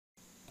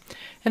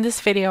In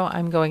this video,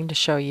 I'm going to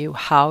show you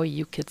how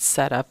you could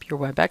set up your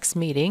Webex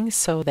meeting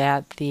so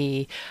that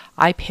the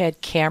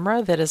iPad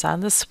camera that is on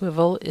the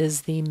Swivl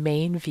is the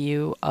main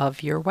view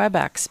of your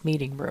Webex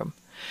meeting room.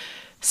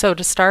 So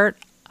to start,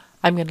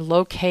 I'm going to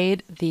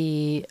locate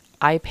the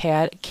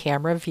iPad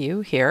camera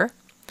view here,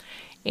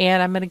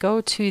 and I'm going to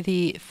go to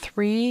the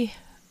three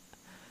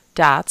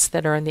dots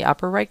that are in the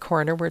upper right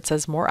corner where it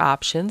says More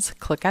Options.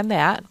 Click on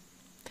that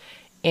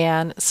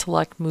and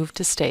select Move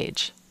to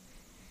Stage.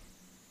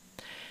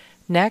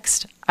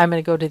 Next, I'm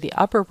going to go to the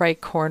upper right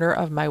corner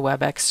of my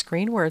Webex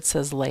screen where it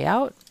says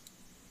Layout,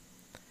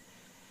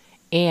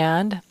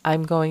 and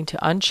I'm going to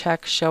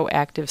uncheck Show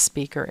Active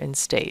Speaker in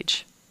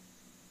Stage.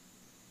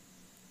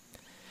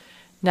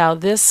 Now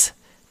this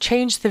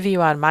changed the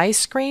view on my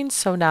screen,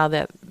 so now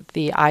that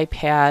the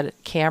iPad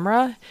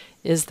camera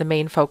is the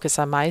main focus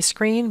on my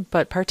screen,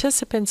 but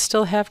participants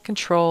still have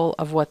control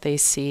of what they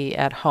see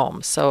at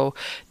home. So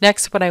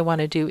next, what I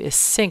want to do is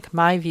sync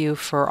my view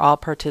for all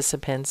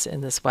participants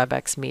in this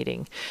Webex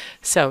meeting.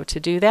 So to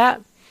do that,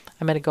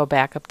 I'm going to go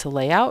back up to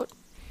Layout,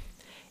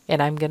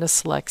 and I'm going to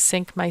select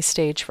Sync My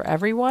Stage for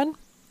Everyone.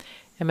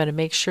 I'm going to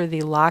make sure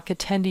the Lock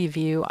Attendee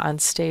view on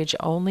Stage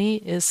Only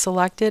is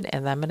selected,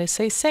 and I'm going to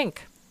say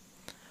Sync.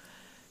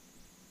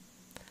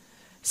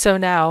 So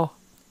now,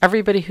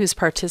 everybody who's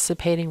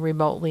participating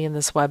remotely in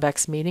this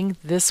Webex meeting,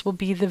 this will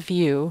be the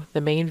view,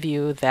 the main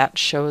view that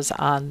shows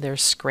on their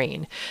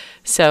screen.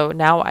 So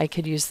now I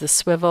could use the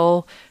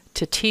Swivl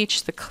to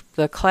teach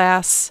the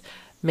class.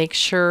 Make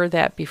sure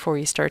that before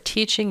you start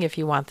teaching, if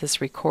you want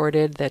this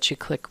recorded, that you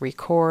click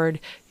Record.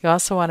 You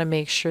also want to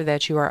make sure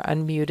that you are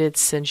unmuted,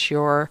 since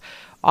your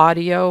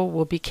audio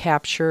will be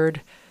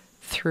captured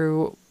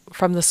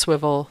from the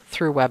Swivl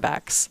through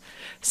Webex.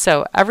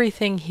 So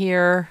everything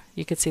here,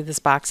 you can see this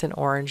box in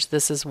orange.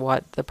 This is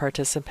what the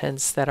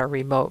participants that are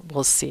remote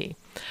will see.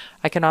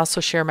 I can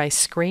also share my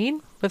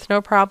screen with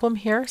no problem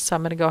here. So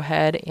I'm going to go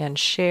ahead and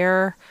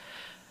share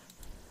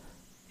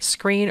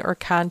screen or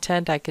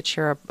content. I could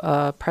share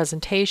a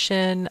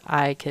presentation.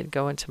 I could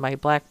go into my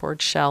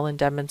Blackboard shell and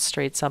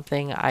demonstrate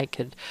something. I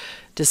could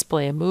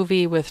display a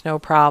movie with no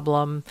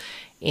problem.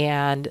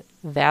 And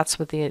that's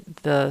what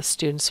the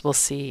students will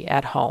see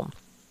at home.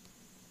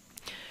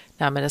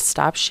 Now I'm going to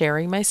stop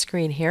sharing my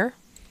screen here.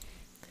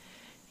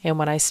 And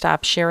when I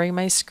stop sharing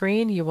my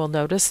screen, you will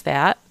notice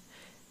that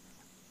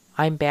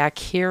I'm back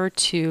here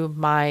to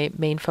my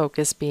main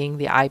focus being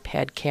the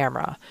iPad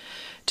camera.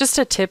 Just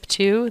a tip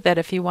too, that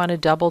if you want to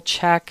double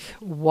check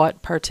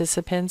what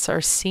participants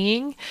are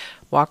seeing,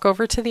 walk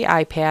over to the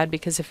iPad,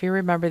 because if you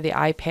remember the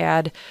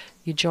iPad,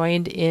 you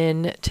joined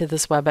in to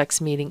this Webex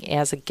meeting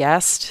as a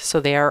guest, so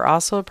they are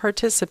also a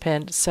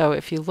participant. So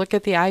if you look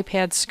at the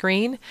iPad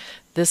screen,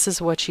 this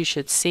is what you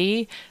should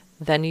see.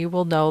 Then you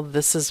will know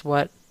this is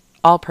what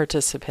all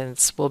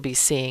participants will be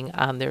seeing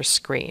on their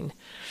screen.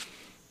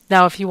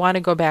 Now, if you want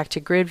to go back to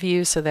grid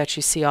view so that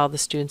you see all the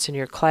students in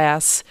your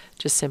class,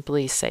 just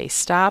simply say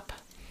Stop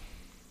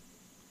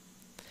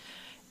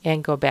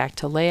and go back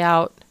to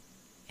Layout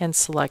and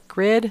select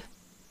Grid.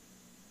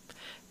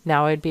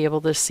 Now I'd be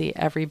able to see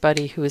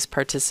everybody who is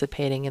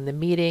participating in the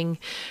meeting.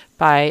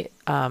 By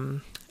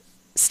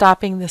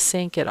stopping the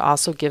sync, it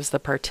also gives the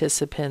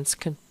participants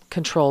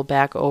control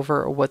back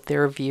over what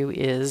their view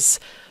is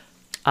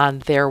on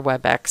their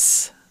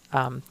Webex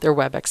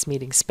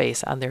meeting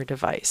space on their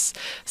device.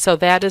 So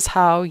that is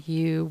how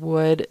you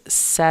would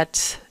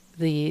set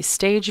the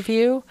stage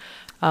view,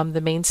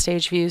 the main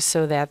stage view,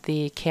 so that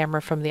the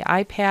camera from the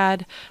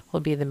iPad will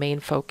be the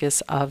main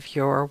focus of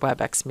your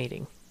Webex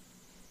meeting.